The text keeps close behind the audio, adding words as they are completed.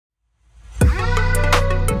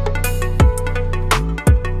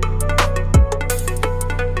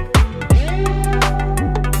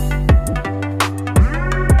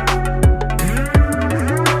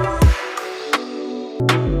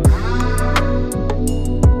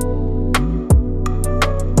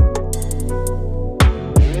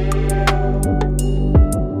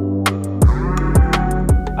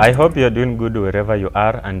I hope you're doing good wherever you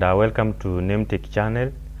are, and welcome to NameTech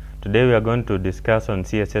channel. Today we are going to discuss on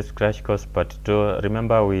CSS Crash Course Part 2.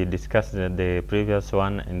 Remember we discussed the previous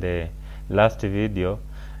one in the last video,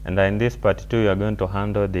 and in this Part 2 we are going to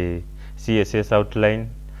handle the CSS outline.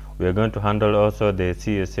 We are going to handle also the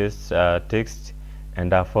CSS text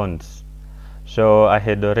and fonts. So I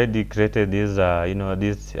had already created this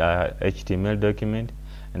this HTML document,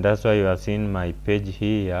 and that's why you are seeing my page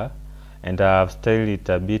here. And I've styled it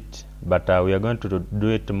a bit, but we are going to do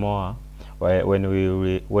it more when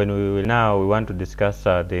we now we want to discuss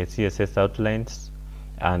the CSS outlines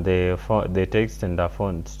and the text and the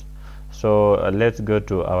fonts. So let's go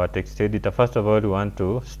to our text editor. First of all, we want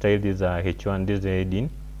to style this h1, this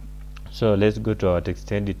heading. So let's go to our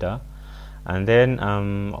text editor, and then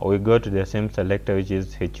we go to the same selector, which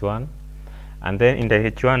is h1. And then in the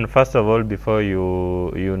h1, first of all, before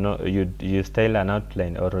you style an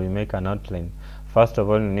outline or you make an outline, first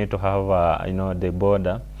of all you need to have the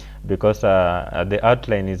border, because the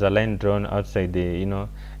outline is a line drawn outside the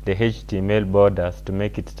the HTML borders to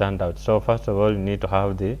make it stand out. So first of all you need to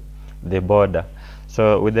have the border.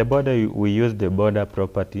 So with the border we use the border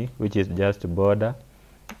property, which is just border,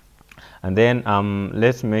 and then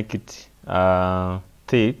let's make it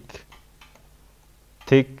thick.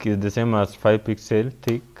 Thick is the same as 5 pixel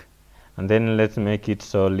thick, and then let's make it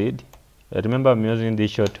solid. Remember, I'm using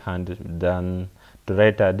this shorthand than to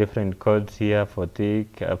write different codes here for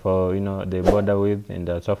thick, for the border width and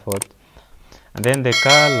so forth. And then the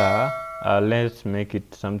color, let's make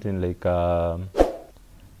it something like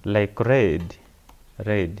red,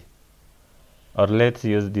 or let's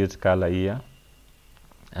use this color here.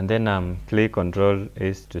 And then click Ctrl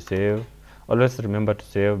S to save. Always remember to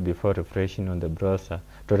save before refreshing on the browser.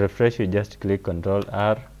 To refresh, you just click Ctrl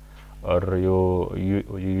R, or you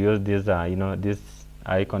use this this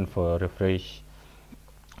icon for refresh.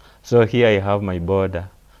 So here I have my border.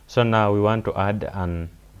 So now we want to add an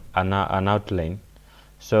outline.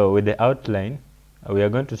 So with the outline, we are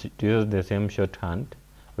going to use the same shorthand.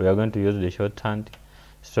 We are going to use the shorthand.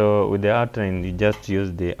 So with the outline, you just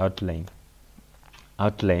use the outline.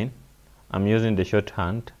 I'm using the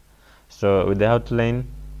shorthand. So with the outline,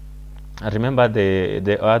 remember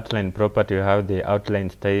the outline property. You have the outline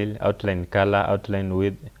style, outline color, outline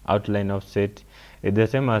width, outline offset. It's the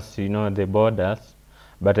same as the borders,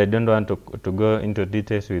 but I don't want to go into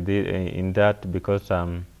details with it in that, because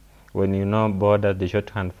when borders, the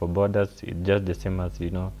shorthand for borders, it's just the same as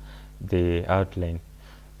the outline.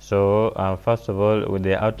 So first of all, with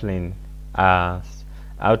the outline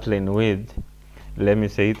width, let me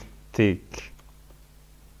say it thick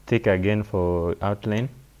again for outline.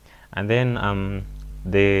 And then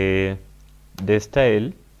the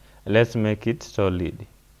style, let's make it solid.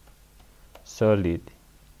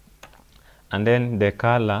 And then the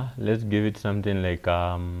color, let's give it something like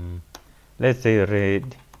let's say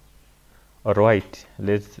red or white.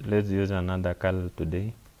 Let's use another color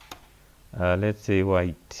today. Let's say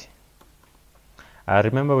white.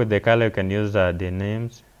 Remember, with the color you can use the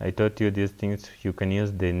names. I taught you these things. You can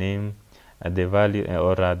use the name, the value,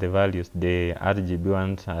 or the values, the RGB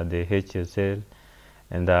ones, the HSL,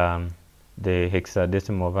 and the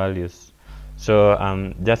hexadecimal values. So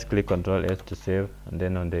just click Ctrl S to save, and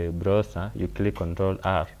then on the browser you click Ctrl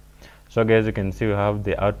R. So guys, you can see we have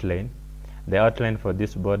the outline. The outline for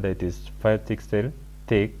this border, it is 5 pixel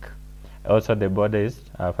thick. Also the border is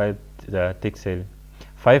 5 pixel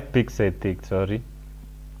thick. Sorry.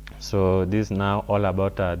 So this is now all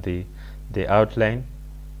about the outline.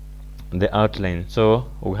 So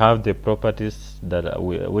we have the properties that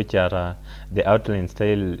which are the outline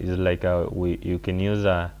style is like you can use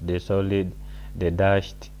the solid, the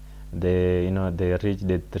dashed, the rich,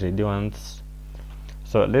 the 3D ones.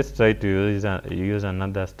 So let's try to use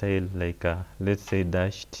another style, like let's say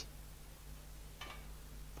dashed.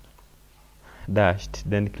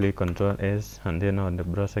 Then click Ctrl S, and then on the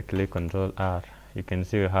browser click Ctrl R. You can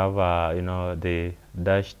see we have the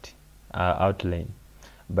dashed outline.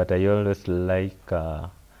 But I always like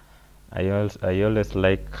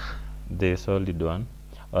the solid one.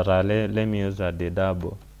 Or let me use the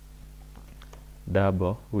double.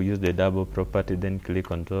 We use the double property. Then click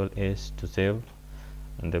Ctrl S to save,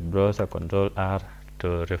 and the browser Ctrl R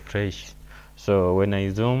to refresh. So when I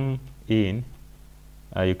zoom in,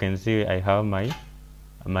 you can see I have my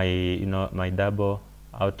double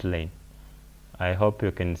outline. I hope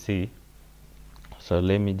you can see. So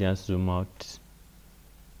let me just zoom out.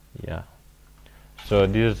 Yeah, so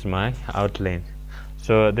this is my outline.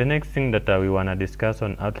 So the next thing that we want to discuss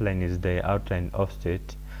on outline is the outline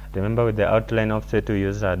offset. Remember, with the outline offset we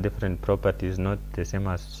use different properties, not the same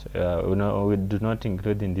as we do not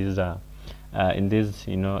include in this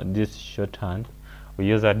this shorthand. We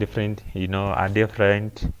use a different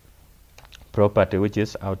property, which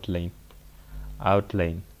is outline.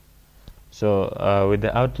 So with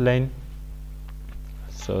the outline,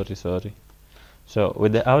 so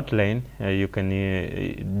with the outline you can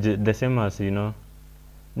the same as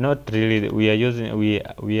not really, we are using we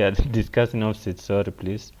are discussing offset, sorry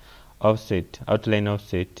please, outline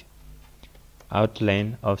offset.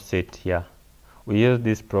 Yeah, we use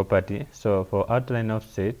this property. So for outline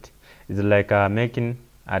offset, it's like making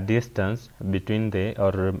a distance between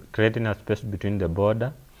or creating a space between the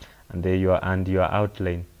border and your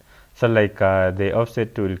outline. So like the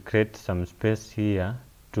offset will create some space here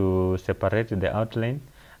to separate the outline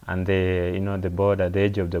and the border, the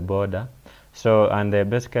edge of the border. So and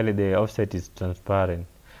basically the offset is transparent.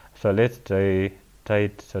 So let's try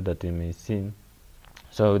it so that you may see.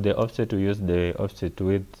 So the offset, we use the offset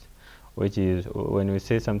width, which is when we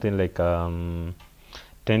say something like 10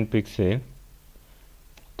 pixel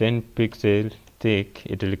thick,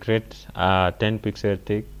 it will create 10 pixel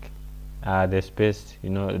thick the space,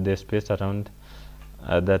 the space around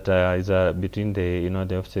that is between the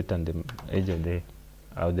the offset and the edge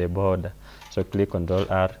of the border. So click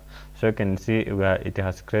Ctrl R. So you can see where it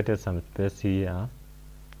has created some space here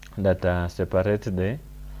that separates the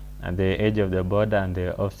edge of the border and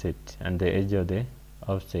the offset and the edge of the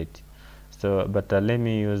offset. So but let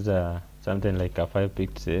me use something like a 5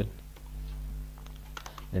 pixel.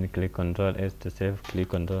 Then click Ctrl S to save, click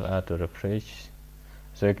Ctrl R to refresh.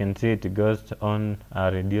 So you can see it goes on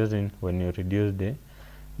reducing when you reduce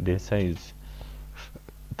the size.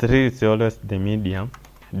 3 is always the medium,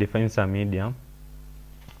 defines a medium.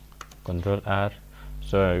 Ctrl R.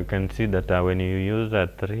 So you can see that when you use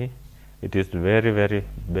 3, it is very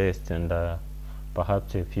best and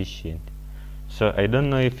perhaps efficient. So I don't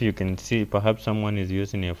know if you can see, perhaps someone is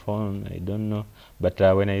using a phone, I don't know, but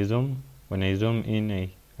when I zoom in,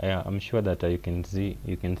 I'm sure that you can see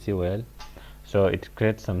well. So it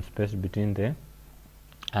creates some space between the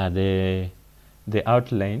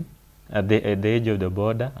outline, the edge of the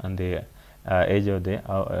border and the edge of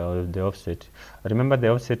the offset. Remember the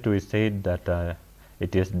offset, we said that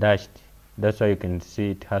it is dashed. That's why you can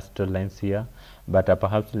see it has 2 lines here. But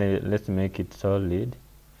perhaps let's make it solid,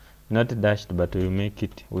 not dashed, but we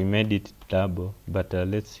made it double. But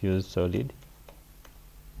let's use solid.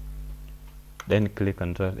 Then click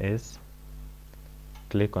Ctrl S.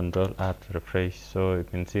 Click Ctrl R to refresh. So you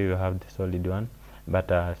can see you have the solid one, but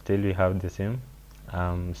still we have the same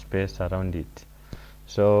space around it.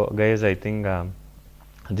 So guys, I think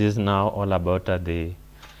this is now all about the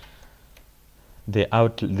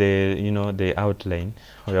outline.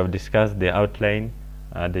 We have discussed the outline,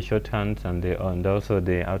 the shorthands, and also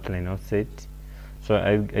the outline offset. So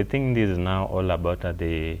I think this is now all about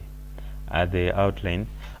the outline.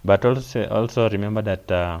 But also remember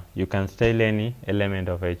that you can style any element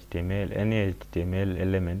of HTML, any HTML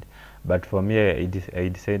element. But for me, I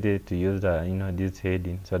decided to use this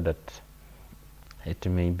heading so that it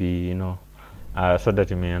may be so that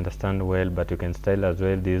you may understand well. But you can style as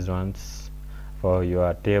well these ones for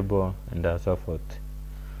your table and so forth.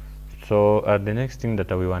 So the next thing that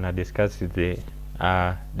we want to discuss is the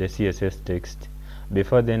CSS text.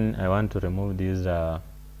 Before then, I want to remove these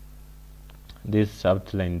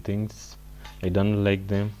outline things. I don't like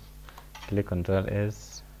them. Click Ctrl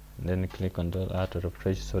S, then click Ctrl R to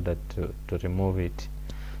refresh so that to remove it.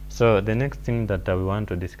 So the next thing that we want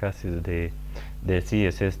to discuss is the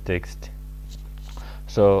CSS text.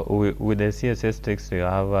 So with the CSS text, you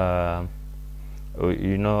have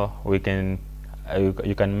you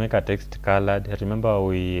can make a text colored. Remember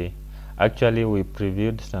we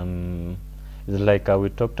previewed some. It's like we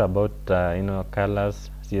talked about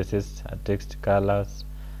colors, CSS text colors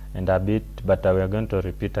and a bit, but we are going to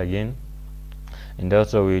repeat again. And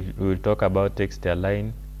also we will talk about text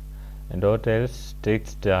align and what else,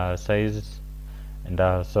 text size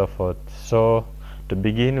and so forth. So to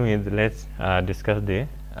begin with, let's discuss the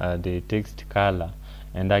text color.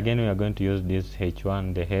 And again, we are going to use this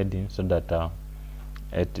H1, the heading, so that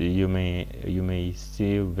you may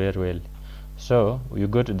see very well. So you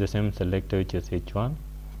go to the same selector, which is H1,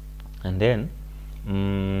 and then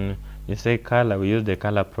you say color. We use the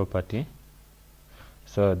color property.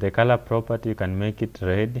 So the color property, you can make it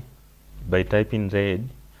red by typing red.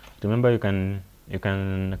 Remember, you can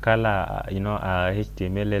color a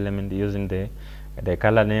HTML element using the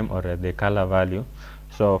color name or the color value.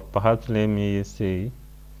 So perhaps let me say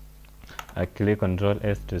I click Ctrl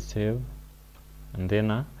S to save, and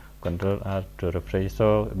then Control R to refresh.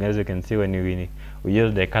 So as you can see, when we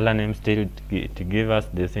use the color name still to give us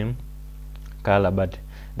the same color, but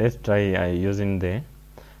let's try using the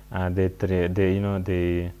RGB.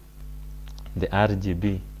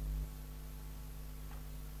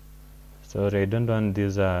 Sorry, I don't want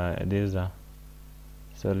these so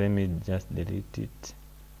let me just delete it.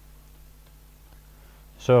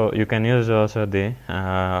 So you can use also the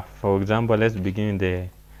for example, let's begin the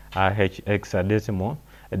hexadecimal.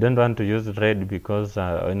 I don't want to use red because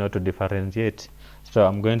to differentiate, so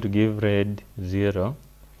I'm going to give red 0,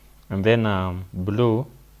 and then blue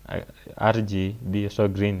RGB, so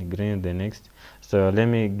green the next. So let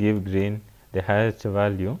me give green the highest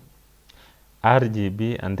value,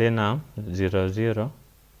 RGB, and then 0 0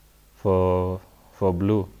 for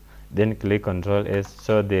blue. Then click Control S,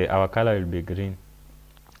 so our color will be green.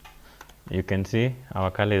 You can see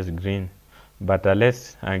our color is green, but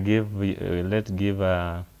let's give make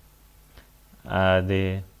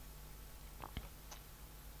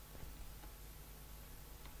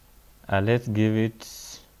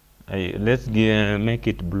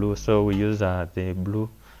it blue. So we use the blue.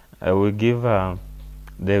 We give the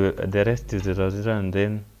rest is 0 0, and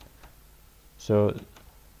then so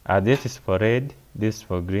this is for red, this is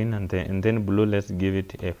for green, and then blue. Let's give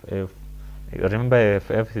it FF. Remember,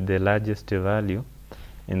 FF is the largest value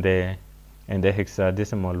in the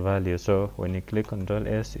hexadecimal value. So when you click Control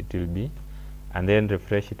S, it will be, and then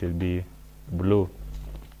refresh, it will be blue.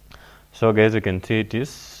 So guys, you can see it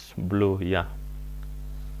is blue. Yeah.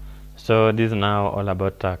 So this is now all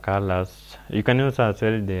about colors. You can use as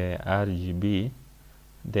well the RGB.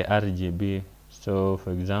 So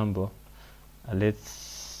for example,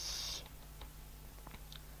 let's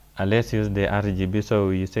use the RGB. So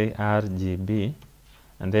we say RGB,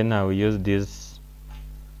 and then we use this,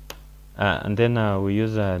 and then we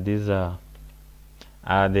use these the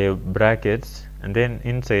brackets, and then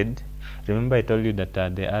inside, remember I told you that the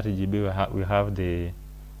RGB we have the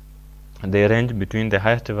range between the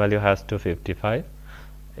highest value has 255,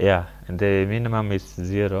 yeah, and the minimum is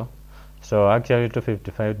 0. So actually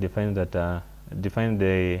 255 defines that defines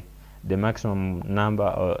the maximum number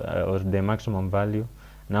or the maximum value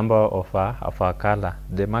number of our color,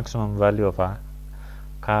 the maximum value of our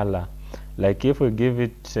color. Like if we give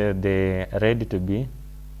it the red to be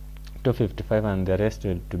 255 and the rest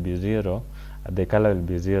to be 0, the color will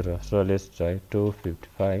be 0. So let's try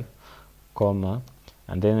 255, comma,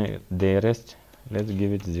 and then the rest, let's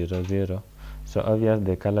give it 0 0. So obviously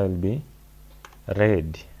the color will be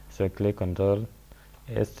red. So click Control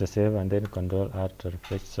S to save, and then Control R to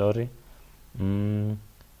refresh. Sorry,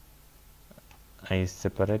 I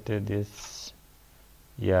separated this.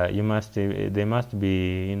 Yeah, they must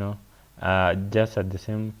be just at the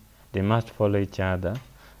same, they must follow each other.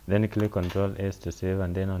 Then click Control S to save,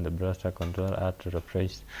 and then on the browser Control R to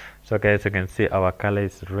refresh. So guys, you can see our color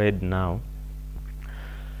is red now.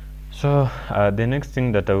 So the next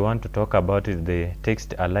thing that I want to talk about is the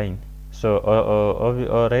text align. So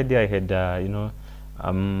already I had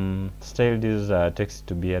styled this text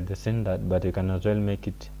to be at the center, but you can as well make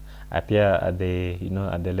it appear at the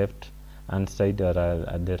at the left hand side or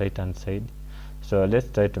at the right hand side. So let's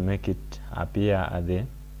try to make it appear at the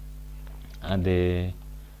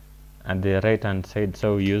right hand side.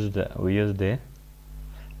 So we use the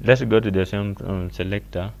let's go to the same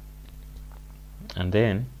selector, and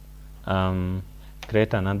then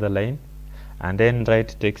create another line, and then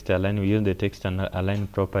write text align. We use the text align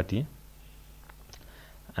property,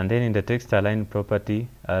 and then in the text align property,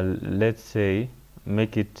 let's say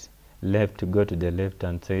make it left, go to the left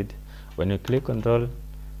hand side. When you click Control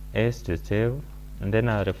S to save, and then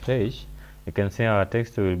refresh, you can see our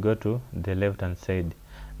text will go to the left hand side,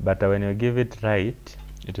 but when you give it right,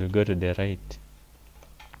 it will go to the right.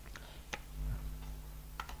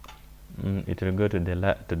 It will go to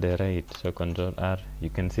the right. So Control R,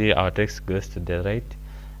 you can see our text goes to the right,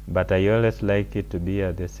 but I always like it to be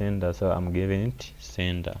at the center, so I'm giving it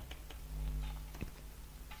center.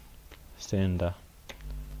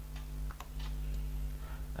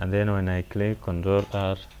 And then when I click Control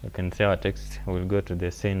R, you can see our text will go to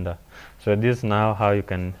the center. So this is now how you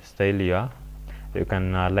can style you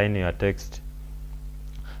can align your text.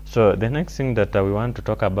 So the next thing that we want to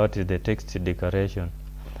talk about is the text decoration.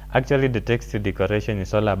 Actually, the text decoration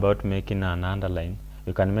is all about making an underline.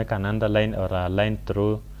 You can make an underline or a line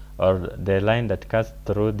through, or the line that cuts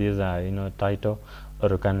through this title, or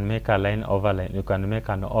you can make a line overline. You can make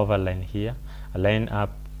an overline here, a line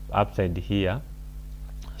upside here.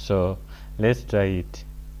 So let's try it.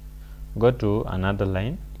 Go to another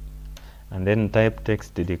line, and then type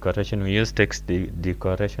text decoration. We use text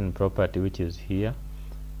decoration property, which is here.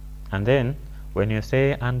 And then when you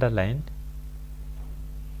say underline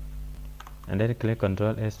and then click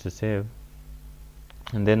Ctrl S to save,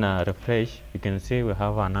 and then refresh, you can see we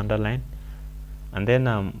have an underline. And then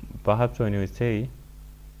perhaps when you say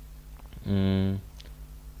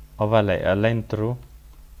overlay, align through,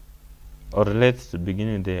 or let's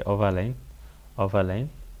begin with the overline,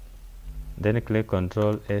 then click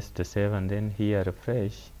Ctrl S to save, and then here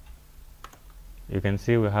refresh, you can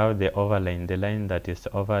see we have the overline, the line that is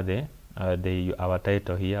over the our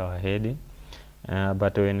title here, our heading.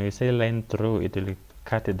 But when we say line through, it will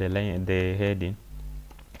cut the line, the heading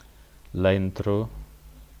line through.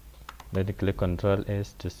 Then click Ctrl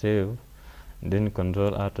S to save, then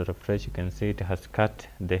Ctrl R to refresh. You can see it has cut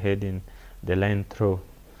the heading, the line through.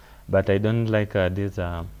 But I don't like this.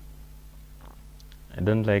 I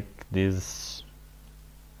don't like this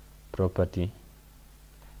property.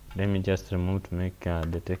 Let me just remove to make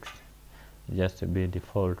the text just be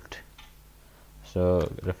default. So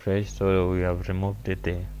refresh. So we have removed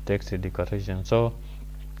the text decoration. So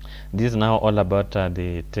this is now all about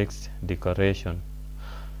the text decoration.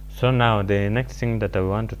 So now the next thing that I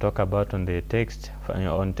want to talk about on the text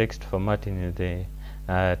formatting is the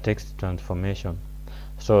text transformation.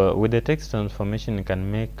 So with the text transformation, you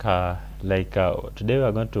can make today we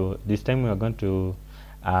are going to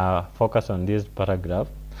focus on this paragraph.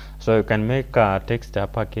 So you can make text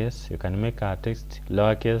uppercase, you can make text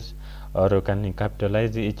lowercase, or you can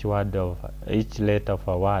capitalize each letter of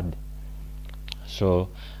a word. So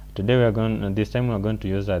today we are going to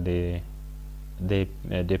use the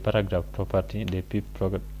paragraph property, the p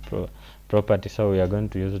property. So we are going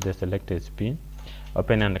to use the selected p,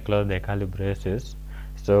 open and close the curly braces.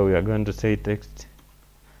 So we are going to say text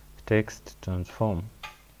transform.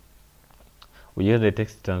 We use the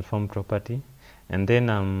text transform property, and then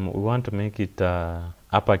we want to make it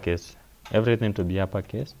uppercase, everything to be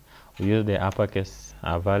uppercase. We use the uppercase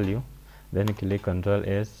value, then click Ctrl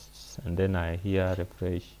S, and then here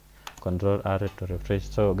refresh, Ctrl R to refresh.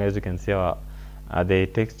 So guys, you can see the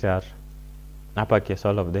text are uppercase,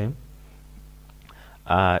 all of them.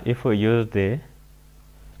 If we use the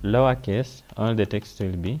lowercase, all the text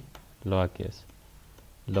will be lowercase.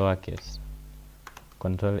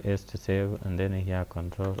 Ctrl S to save, and then here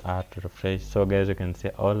Ctrl R to refresh. So guys, you can see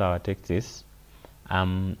all our text is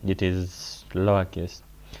it is lowercase.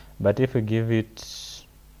 But if we give it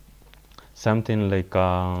something like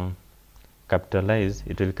capitalize,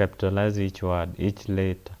 it will capitalize each word, each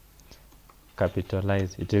letter.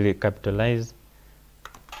 Capitalize, it will capitalize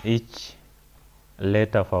each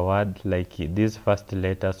letter of a word, like these first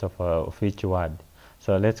letters of each word.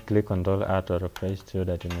 So let's click Ctrl R to refresh so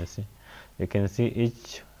that you may see. You can see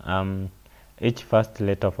each first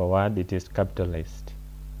letter of a word, it is capitalized.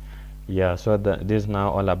 Yeah, so this is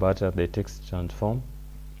now all about the text transform.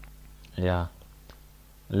 Yeah,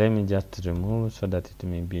 let me just remove so that it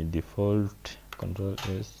may be default. Ctrl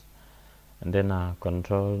S, and then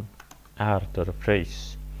Ctrl R to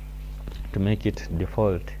refresh to make it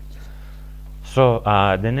default. So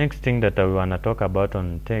the next thing that we want to talk about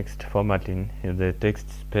on text formatting is the text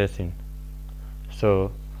spacing.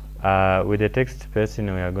 So with the text spacing,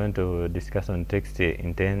 we are going to discuss on text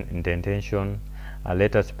indentation,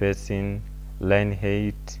 letter spacing, line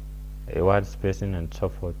height, word spacing, and so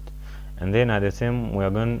forth. And then at the same, we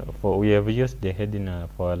have used the heading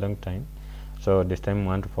for a long time. So this time we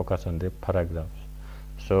want to focus on the paragraphs.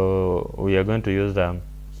 So we are going to use the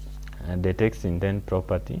text indent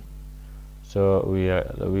property. So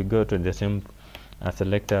we go to the same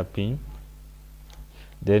selector P,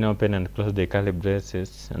 then open and close the curly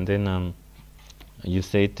braces, and then you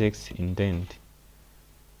say text indent,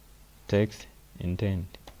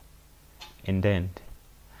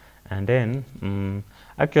 and then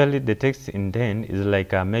actually the text indent is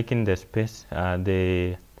like making the space,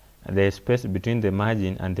 the space between the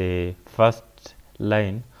margin and the first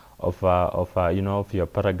line of your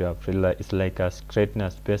paragraph. It's like creating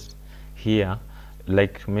a space here,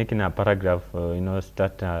 like making a paragraph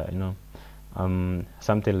start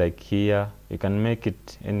something like here. You can make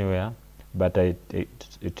it anywhere, but it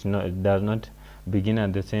does not begin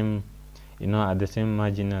at the same at the same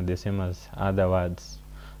margin, at the same as other words.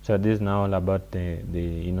 So this is now all about the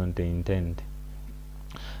intent.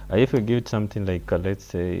 If you give it something like let's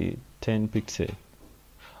say 10 pixel,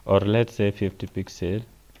 or let's say 50 pixel,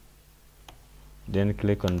 then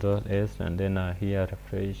click Ctrl S, and then here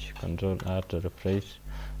refresh, Ctrl R to refresh.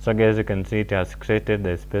 So guys, you can see it has created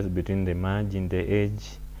the space between the margin, the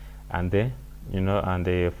edge, and the and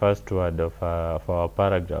the first word of for our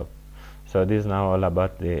paragraph. So this is now all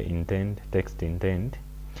about the intent, text intent.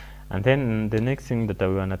 And then the next thing that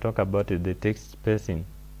we want to talk about is the text spacing.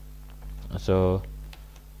 So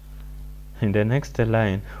in the next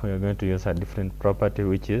line we are going to use a different property,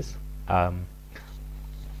 which is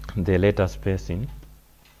the letter spacing.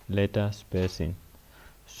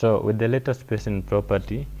 So with the letter spacing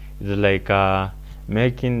property, it's like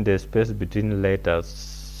making the space between letters.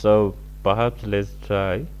 So perhaps let's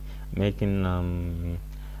try making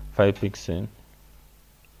 5 pixel,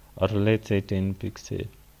 or let's say 10 pixel.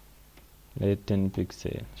 Let 10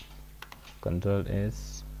 pixel. Control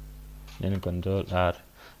S, then Control R.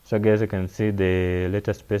 So guys, you can see the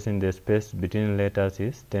letter spacing, the space between letters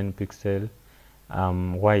is 10 pixel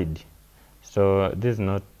wide. So this is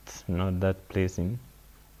not that pleasing,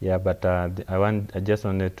 yeah, but I just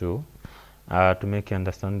wanted to make you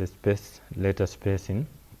understand the letter spacing.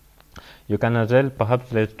 You can as well,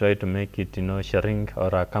 perhaps let's try to make it, shrink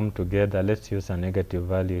or come together. Let's use a negative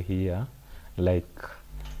value here, like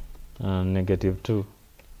 -2,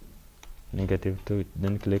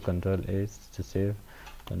 then click Control S to save,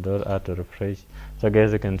 Control R to refresh. So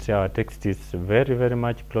guys, you can see our text is very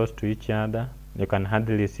much close to each other. You can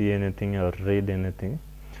hardly see anything or read anything.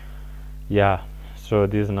 Yeah, so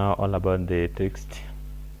this is now all about the text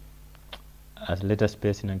as letter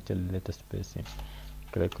spacing. Actually, letter spacing.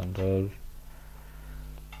 Click Control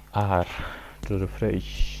R to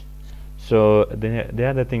refresh. So the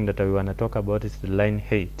other thing that we want to talk about is the line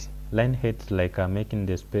height. Line height is like making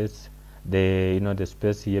the space, the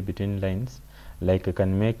space here between lines. Like you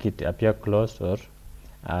can make it appear close, or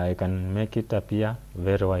you can make it appear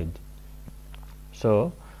very wide.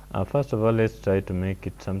 So first of all, let's try to make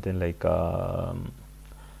it something like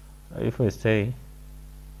if we say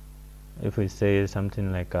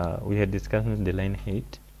something like we had discussed the line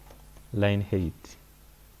height.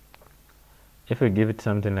 If we give it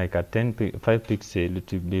something like a 5 pixel,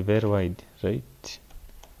 it will be very wide, right?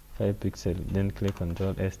 5 pixel. Then click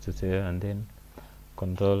Control S to save, and then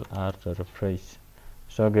Control R to refresh.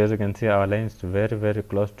 So guys, you can see our lines very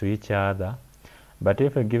close to each other. But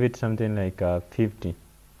if I give it something like 50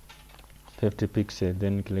 pixel,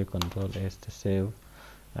 then click Control S to save,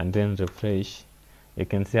 and then refresh, you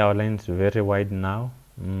can see our lines very wide now,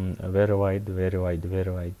 very wide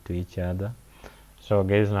to each other. So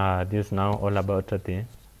guys, this is now all about the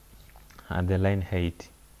line height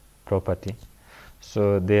property.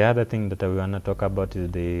 So the other thing that we want to talk about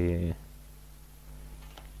is the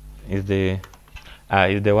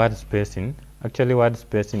word spacing. Actually, word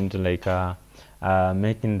spacing is like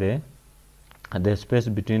making the space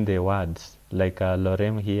between the words, like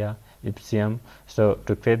lorem here, ipsium. So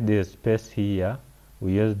to create the space here,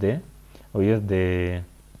 we use the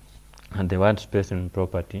word spacing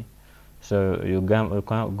property. So you can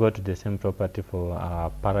go to the same property for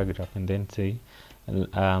a paragraph, and then say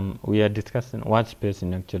we are discussing word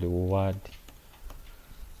spacing. Actually,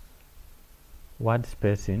 word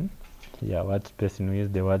spacing. Yeah, word spacing. We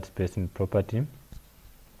use the word spacing property,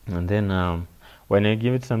 and then when I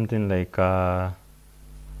give it something like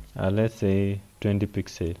let's say 20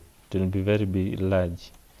 pixel, it will be very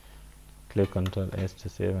large. Click Control S to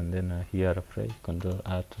save, and then here refresh, Control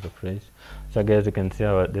R to refresh. So guys, you can see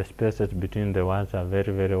the spaces between the words are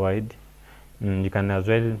very wide. You can as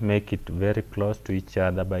well make it very close to each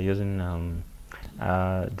other by using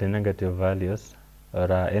the negative values, or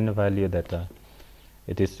any value that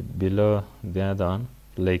it is below the other one,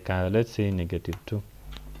 like let's say -2.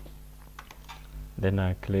 Then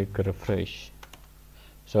I click refresh.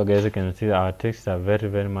 So guys, you can see our texts are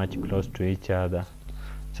very much close to each other.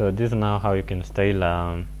 So this is now how you can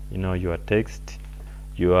style your text,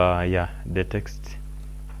 the text.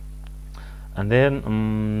 And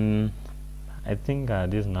then I think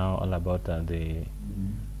this is now all about the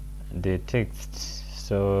text.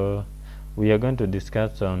 So we are going to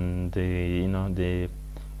discuss on the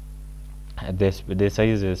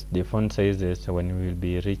sizes, the font sizes when we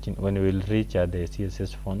will reach the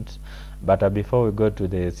CSS fonts. But before we go to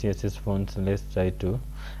the CSS fonts, let's try to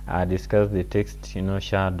discuss the text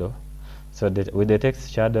shadow. So with the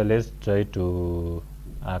text shadow, let's try to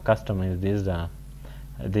customize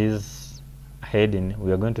this heading.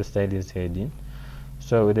 We are going to style this heading.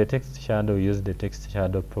 So with the text shadow, use the text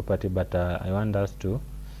shadow property, but I want us to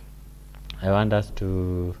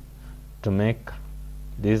make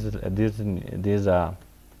this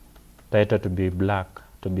title to be black,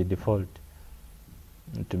 to be default.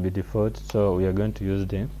 So we are going to use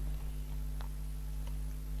the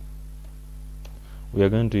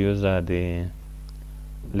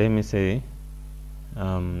let me say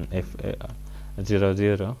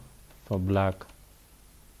F00 for black.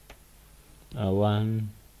 1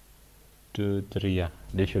 2 3, yeah,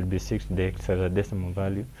 there should be 6 decimal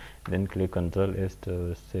value. Then click Control S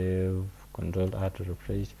to save, Control R to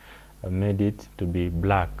refresh, made it to be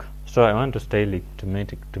black. So I want to style it to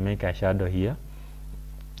make a shadow here.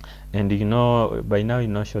 And you know, by now you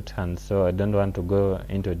know shorthand, so I don't want to go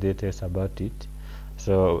into details about it.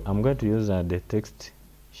 So I'm going to use the text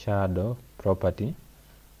shadow property,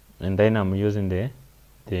 and then I'm using the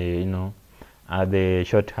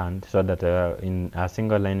shorthand, so that in a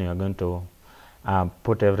single line you are going to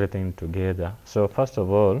put everything together. So first of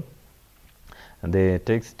all, the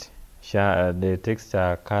text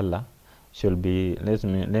color should be, let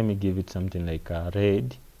me give it something like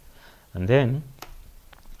red, and then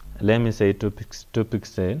let me say 2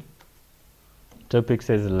 pixels. 2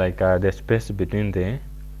 pixels, like the space between the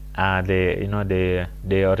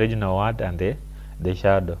original word and the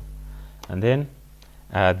shadow. And then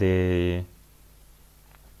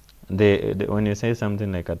when you say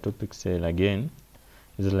something like a 2 pixel again,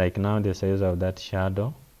 it's like now the size of that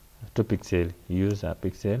shadow 2 pixel, use a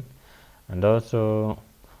pixel. And also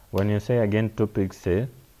when you say again 2 pixel,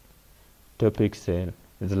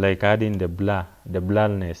 it's like adding the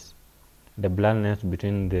blurriness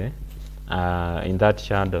between the in that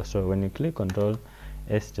shadow. So when you click Ctrl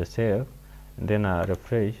S to save, and then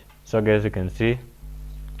refresh, so guys, you can see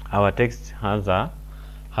our text has a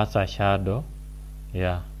shadow.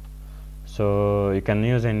 Yeah, so you can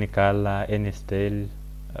use any color, any style,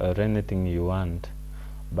 or anything you want,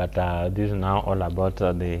 but this is now all about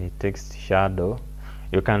the text shadow.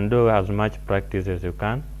 You can do as much practice as you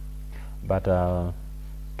can, but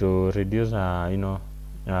to reduce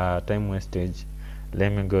time wastage,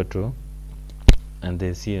 let me go to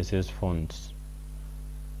the CSS fonts.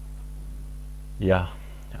 Yeah,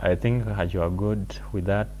 I think you are good with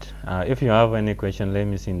that. If you have any question, let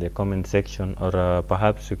me see in the comment section, or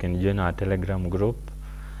perhaps you can join our Telegram group.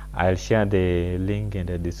 I'll share the link in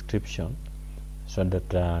the description so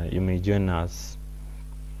that you may join us.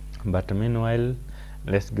 But meanwhile,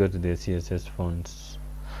 let's go to the CSS fonts.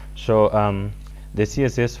 So the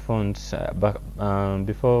CSS fonts,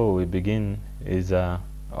 before we begin, is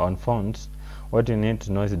on fonts. What you need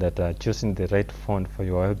to know is that choosing the right font for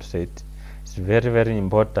your website is very, very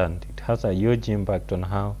important. It has a huge impact on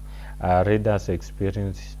how readers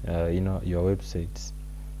experience your websites.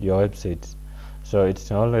 So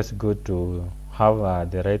it's always good to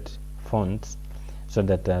have the right fonts, so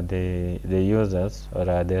that the users or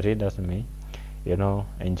the readers may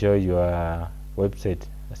enjoy your website,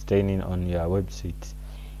 staying on your website.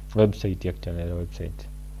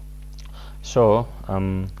 So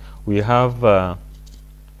we have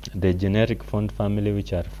the generic font family,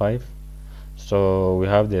 which are 5. So we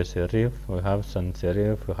have the serif, we have sans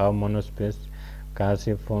serif, we have monospace,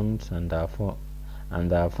 cursive fonts, and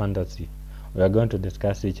fantasy. We are going to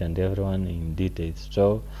discuss each and every one in details.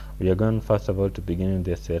 So we are going first of all to begin with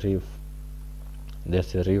the serif.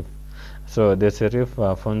 So the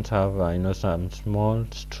serif fonts have some small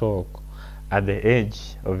stroke at the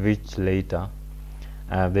edge of each letter.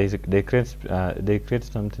 They create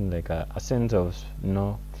something like a sense of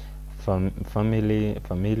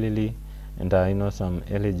familiarly, and some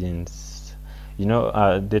elegance.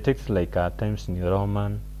 The text like Times New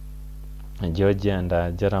Roman, Georgia,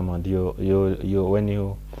 and German. You when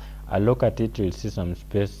you look at it, you'll see some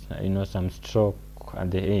space, some stroke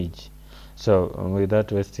at the edge. So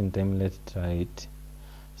without wasting time, let's try it.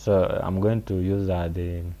 So I'm going to use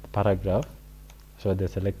the paragraph. So the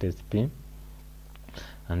select is P,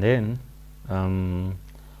 and then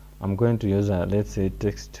I'm going to use let's say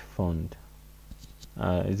text font.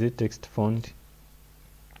 Is it text font?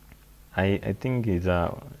 I think it's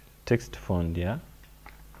a text font. Yeah,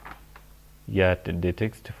 the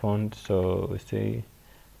text font. So we say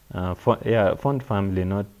font family,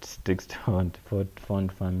 not text font.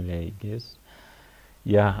 Font family, I guess.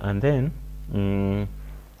 Yeah, and then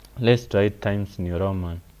let's try Times New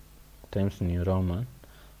Roman.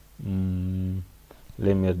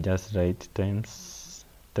 Let me just write Times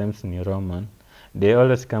New Roman. They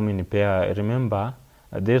always come in a pair. Remember,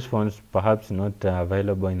 these fonts perhaps not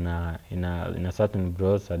available in a certain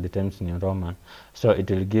browser, the Times New Roman. So it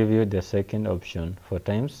will give you the second option for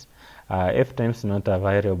Times. If Times not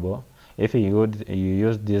available, if you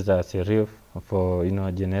use this serif for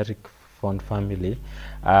generic font family,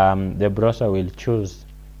 the browser will choose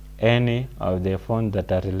any of the fonts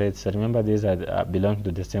that are related. So remember, these are belong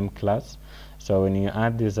to the same class. So when you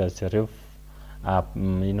add this serif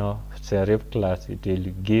serif class, it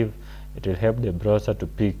will help the browser to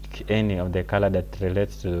pick any of the color that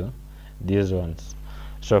relates to these ones.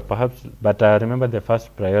 So perhaps, but remember, the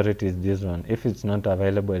first priority is this one. If it's not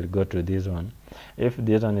available, it'll go to this one. If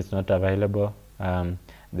this one is not available,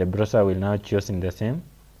 the browser will now choose in the same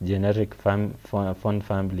generic font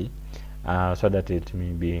family, so that it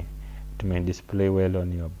may be it may display well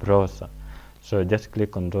on your browser. So just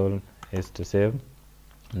click Control S to save,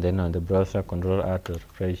 and then on the browser Control R to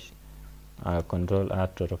refresh. Control R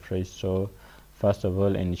to refresh. So first of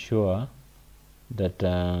all, ensure that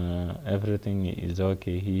everything is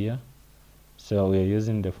okay here. So we are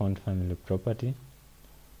using the font family property.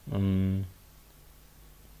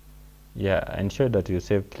 Yeah, ensure that you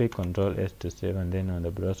save. Click Control S to save, and then on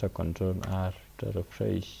the browser Control R to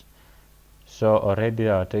refresh. So already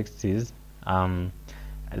our text is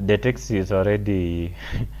the text is already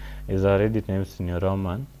is already Times New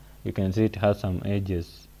Roman. You can see it has some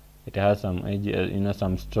edges. It has some edges,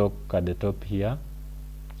 some stroke at the top here.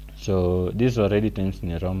 So this is already Times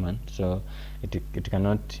New Roman. So it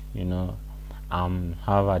cannot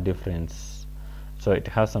have a difference. So it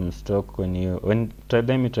has some stroke let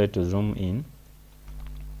me try to zoom in.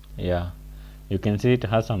 Yeah, you can see it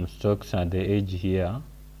has some strokes at the edge here.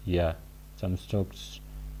 Yeah, some strokes.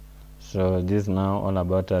 So this is now all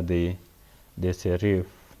about the serif.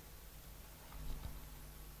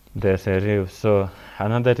 The serif. So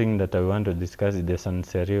another thing that I want to discuss is the sans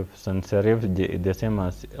serif. Sans serif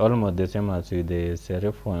almost the same as with the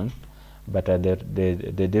serif one, but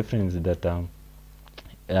the difference is that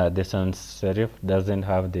the sans serif doesn't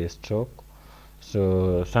have the stroke.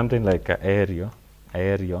 So something like aerial.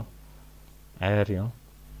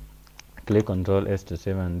 Click Control S to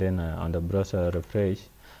save, and then on the browser refresh.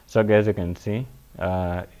 So guys, you can see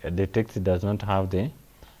the text does not have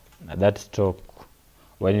that stroke.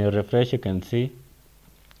 When you refresh, you can see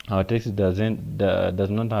our text does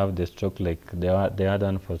not have the stroke like they are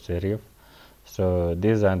done for serif. So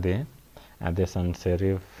these are the sans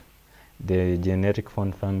serif, the generic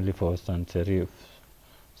font family for sans serif.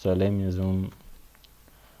 So let me zoom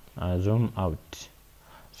out.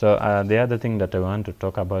 So the other thing that I want to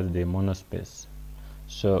talk about is the monospace.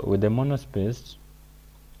 So with the monospace,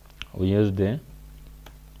 we use we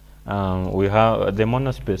have the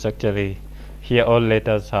monospace. Actually, here all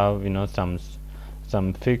letters have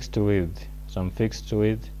some fixed width,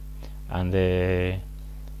 and they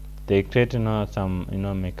create some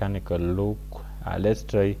mechanical look. Let's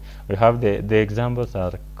try. We have the examples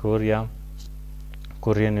are Korea,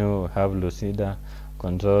 you have Lucida,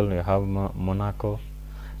 Control, you have Monaco.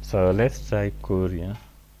 So let's try Korea.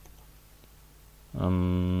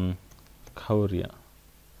 Korea.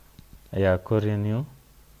 Yeah, Korea new.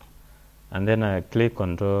 And then I click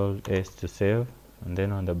Control S to save, and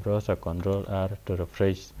then on the browser Control R to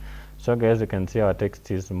refresh. So guys, you can see our text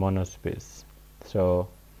is monospace. So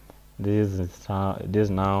this is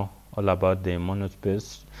now all about the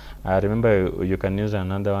monospace. Remember, you can use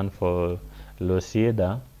another one for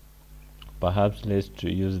Lucida. Perhaps let's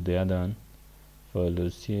use the other one for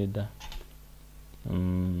Lucida.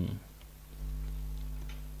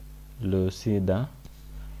 Lucida.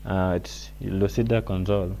 It's Lucida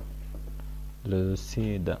Control.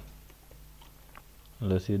 Lucida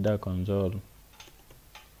Control.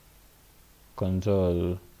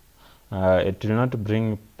 It will not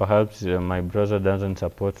bring, perhaps my browser doesn't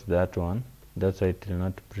support that one, that's why it will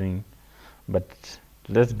not bring, but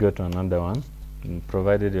let's go to another one,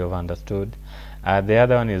 provided you have understood. The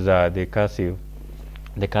other one is the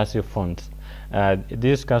cursive fonts.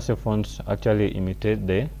 These cursive fonts actually imitate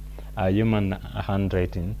the human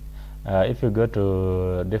handwriting. If you go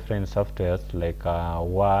to different softwares like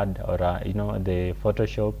Word or the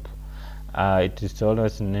Photoshop, it is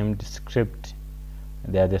always named script.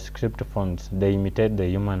 They are the script fonts. They imitate the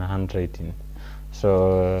human handwriting.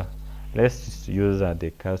 So let's use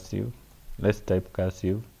the cursive. Let's type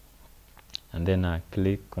cursive, and then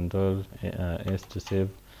click Control S to save,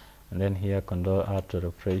 and then here Control R to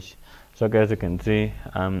refresh. So guys, you can see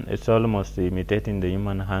it's almost imitating the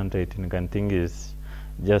human handwriting. You can think is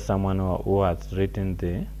just someone who has written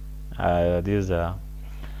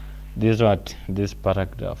this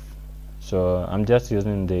paragraph. So I'm just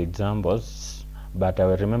using the examples, but I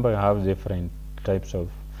will remember you have different types of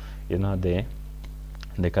the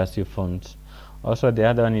cursive fonts. Also, the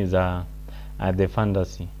other one is the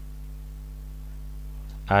fantasy.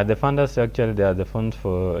 The fantasy, actually, they are the fonts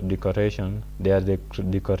for decoration. They are the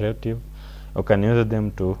decorative. You can use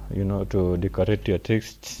them to to decorate your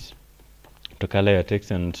text, to color your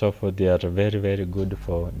text and so forth. They are very, very good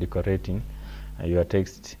for decorating your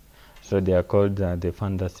text. So they are called the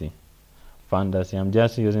fantasy. I'm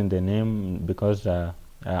just using the name because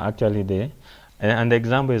actually the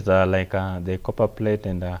example is like the copper plate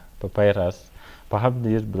and papyrus. Perhaps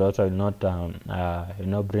this browser will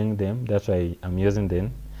not bring them. That's why I'm using the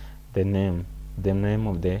name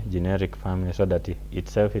of the generic family, so that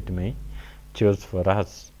itself it may choose for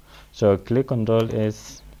us. So click Control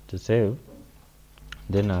S to save.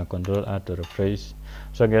 then Control R to refresh.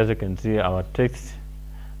 So guys, you can see our text,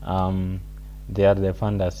 they are the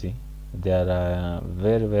fantasy, they are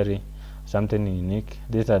very something unique.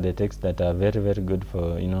 These are the texts that are very good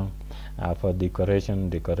for, you know, for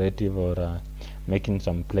decorative, or making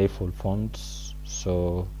some playful fonts.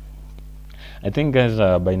 So I think guys,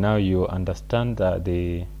 by now you understand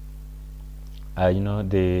the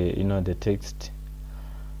the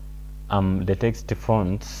text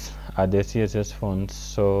fonts are the CSS fonts.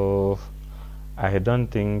 So I don't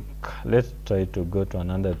think, let's try to go to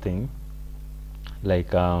another thing,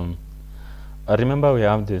 like remember we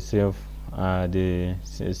have the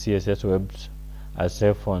CSS webs as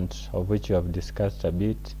self fonts, of which you have discussed a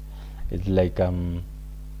bit. It's like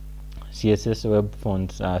CSS web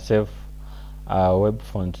fonts, self web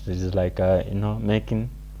fonts. This is like you know, making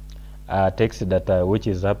text that which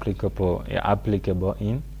is applicable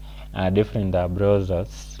in different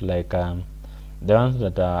browsers, like the ones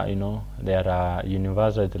that are, you know, there are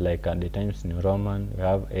universal, like the Times New Roman, we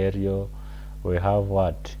have Arial, we have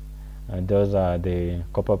what, those are the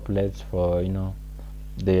copper plates for, you know,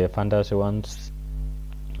 the fantasy ones.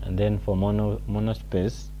 And then for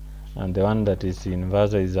monospace, and the one that is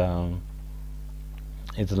universal is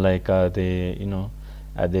it's like the, you know,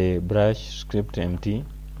 the brush script MT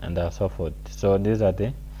and so forth. So these are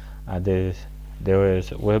the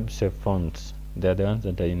web safe fonts. They are the ones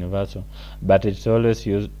that are universal, but it's always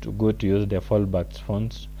good to use the fallback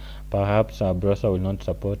fonts. Perhaps our browser will not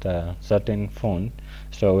support a certain font,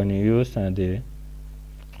 so when you use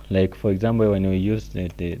like for example, when we use the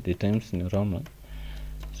Times New Roman,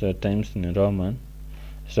 so Times New Roman,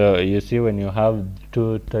 so you see when you have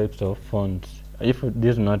two types of fonts, if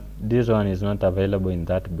this one is not available in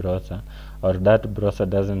that browser, or that browser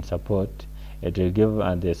doesn't support, it will give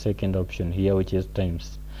the second option here, which is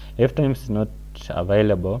Times. If Times is not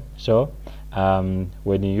available, so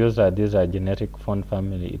when you use this generic font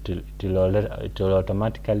family, it will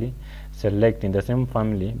automatically select in the same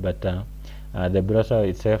family, but the browser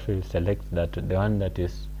itself will select that the one that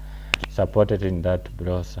is supported in that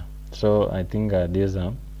browser. So I think these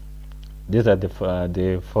are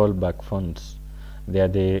the fallback fonts. They are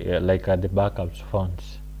the like the backups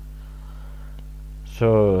fonts.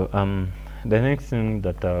 So the next thing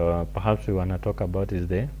that perhaps we want to talk about is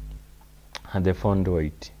the font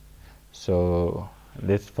weight. So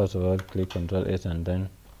let's first of all click Ctrl S and then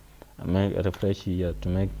make a refresh here to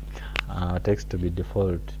make text to be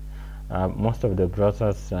default. Most of the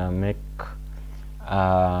browsers make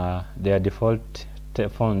their default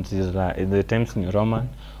fonts is the Times New Roman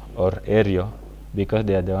or Arial, because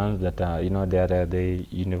they are the ones that are, you know, they are the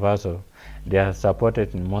universal. They are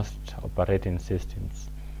supported in most operating systems.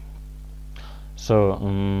 So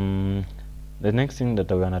the next thing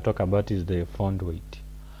that we're going to talk about is the font weight.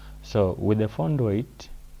 So with the font weight,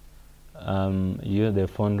 use the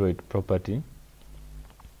font weight property.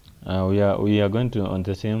 We are going to, on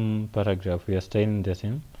the same paragraph, we are staying in the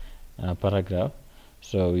same paragraph,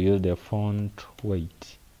 so we use the font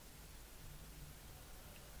weight.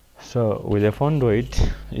 So with the font weight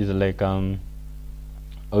is like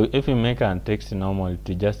if you make a text normal, it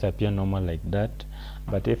will just appear normal like that,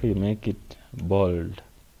 but if you make it bold,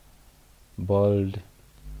 then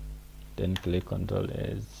click Ctrl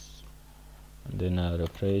S and then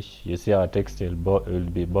refresh, you see our text will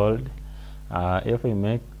be bold. If we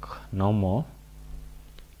make normal,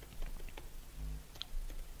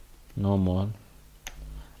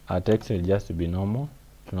 our text will just be normal,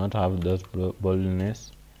 to not have those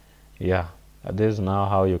boldness. Yeah, this is now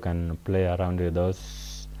how you can play around with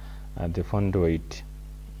those the font weight.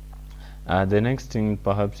 The next thing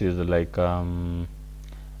perhaps is like you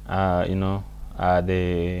know,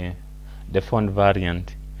 the font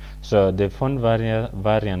variant. So the font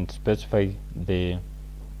variant specifies the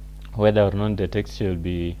whether or not the text should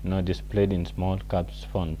be, you know, displayed in small caps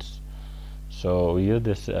fonts. So we use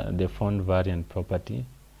this the font variant property.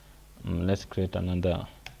 Let's create another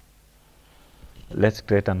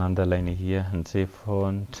line here and say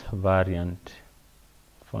font variant,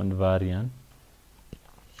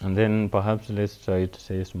 and then perhaps let's try to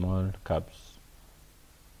say small caps,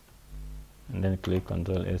 and then click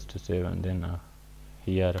Ctrl S to save, and then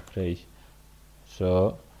here refresh.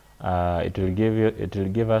 So it will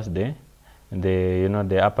give us the you know,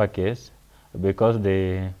 the uppercase, because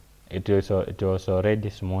it was already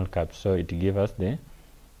small caps, so it gives us the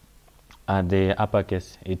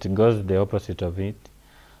uppercase. It goes the opposite of it,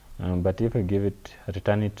 but if we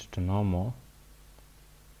return it to normal,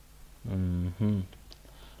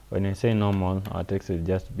 when I say normal, our text will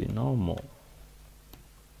just be normal.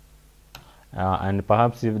 And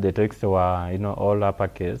perhaps if the text were, you know, all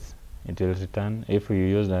uppercase, it will return. If we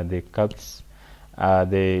use the caps,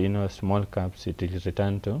 the small caps, it will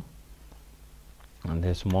return to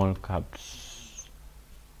the small caps.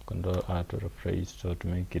 Control R to refresh, so to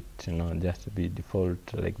make it just be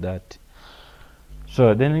default like that.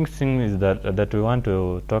 So the next thing is that we want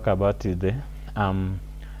to talk about is the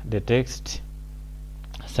text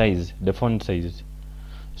size, the font size.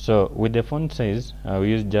 So with the font size,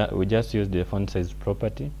 we just use the font size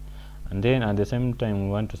property, and then at the same time we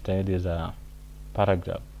want to style this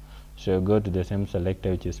paragraph. So go to the same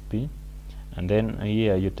selector, which is P, and then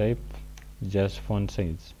here you type just font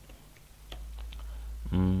size,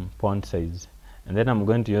 and then I'm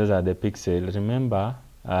going to use the pixel. Remember,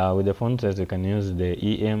 with the font size you can use the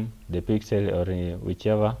EM, the pixel, or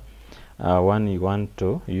whichever one you want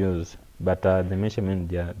to use, but the measurement,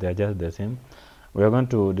 they are just the same. We are going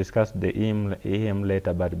to discuss the EM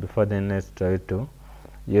later, but before then let's try to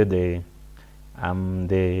use the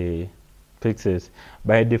pixels.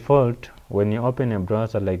 By default, when you open a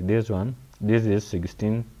browser like this one, this is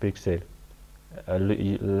 16 pixel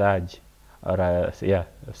large, or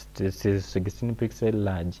this is 16 pixel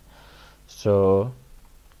large. So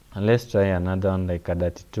let's try another one like a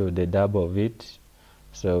 32, the double of it.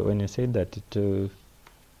 So when you say 32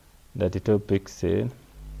 pixel,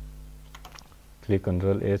 click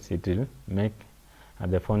Ctrl S, it will make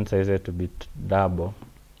the font size to be double.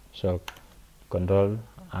 So Ctrl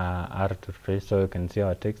R to refresh, so you can see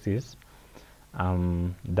our text is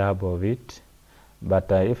double of it.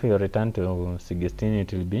 But if you return to 16,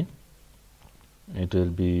 it will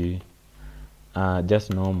be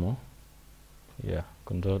just normal. Yeah,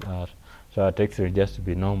 Ctrl R. So our text will just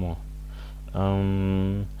be normal.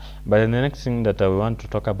 But the next thing that I want to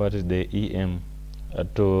talk about is the EM.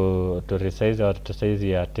 To resize or to size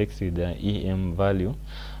your text with the EM value.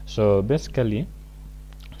 So basically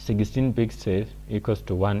 16 pixels equals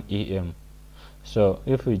to 1 EM. So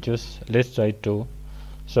if we choose, let's try 2.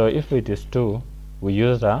 So if it is 2, we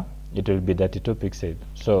use it will be 32 pixels.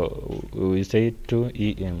 So we say 2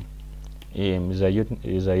 EM. EM is a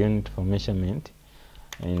unit for measurement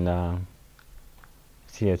in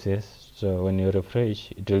CSS. So when you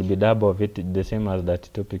refresh, it will be double of it, the same as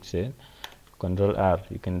 32 pixels. Ctrl R,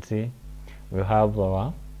 you can see we have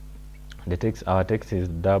our text is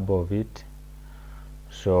double of it.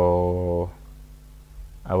 So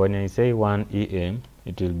when I say 1 EM,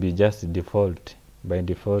 it will be just default, by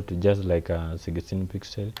default, just like a 16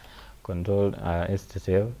 pixel. Ctrl S to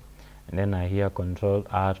save, and then I hear Ctrl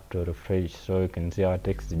R to refresh. So you can see our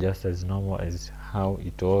text just as normal as how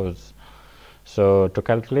it was. So to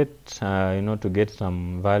calculate, to get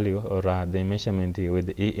some value or the measurement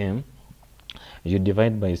with EM, you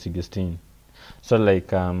divide by 16. So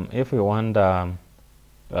like if we want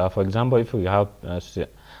for example, if we have 40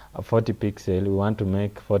 pixel, we want to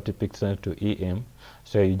make 40 pixels to EM,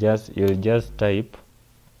 so you just type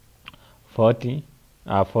 40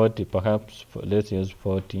 perhaps, let's use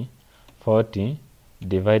 40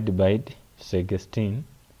 divided by 16,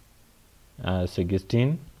 and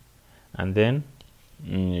then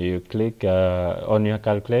you click on your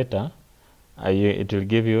calculator. It will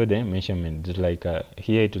give you the measurement. Like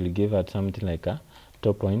here it will give at something like a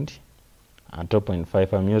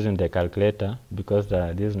 2.5. I'm using the calculator because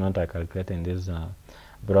this is not a calculator in this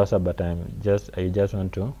browser, but I just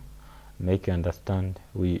want to make you understand.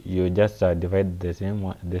 You just divide the same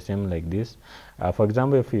like this. For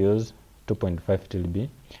example, if you use 2.5, it will be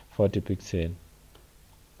 40 pixel.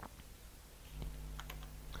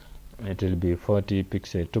 It will be 40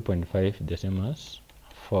 pixel. 2.5 the same as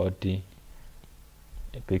 40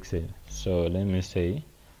 pixel. So let me say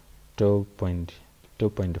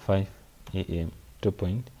 2.5 EM,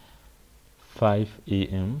 2.5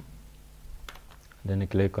 EM. Then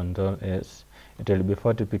click Ctrl S. It will be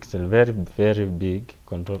 40 pixel, very big.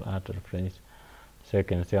 Ctrl R to refresh. So you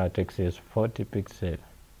can see our text is 40 pixel.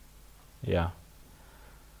 Yeah.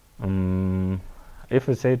 If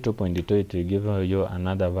we say 2.2, it will give you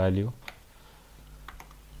another value.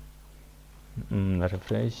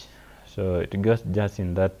 Refresh. So it goes just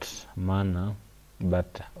in that manner,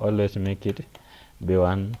 but always make it be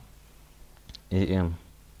 1 EM.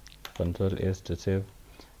 Ctrl S to save,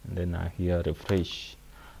 and then here refresh.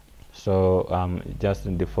 So just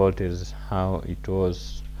the default is how it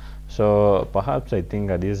was. So perhaps I think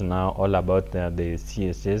that is now all about the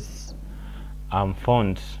CSS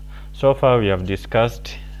fonts. So far we have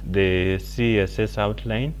discussed the CSS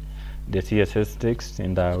outline, the CSS text,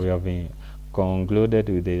 and we have concluded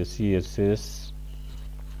with the CSS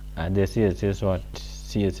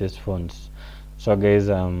CSS fonts. So guys,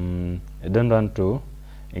 I don't want to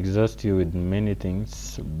exhaust you with many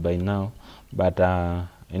things by now, but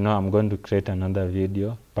I'm going to create another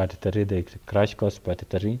video, part 3, the crash course part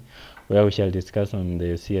 3, where we shall discuss on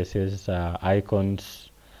the CSS icons,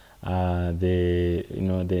 the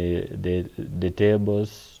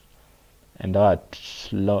tables and what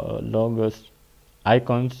logos,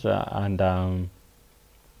 icons, and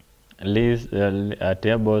lists,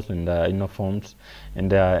 tables, and forms,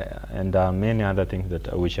 and many other things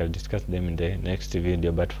that we shall discuss them in the next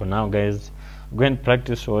video. But for now, guys, go and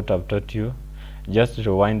practice what I've taught you. Just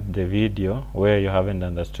rewind the video where you haven't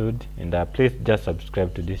understood, and please just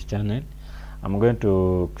subscribe to this channel. I'm going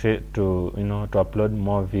to upload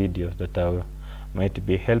more videos that might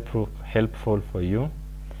be helpful for you,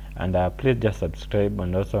 and please just subscribe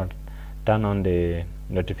and also turn on the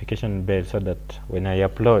notification bell so that when I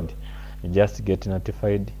upload you just get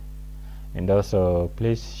notified. And also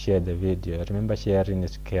please share the video. Remember, sharing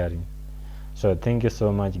is caring. So thank you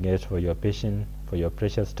so much, guys, for your patience, for your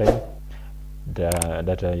precious time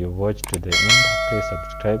that you watched to the end. Please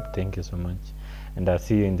subscribe. Thank you so much, and I'll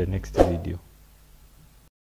see you in the next video.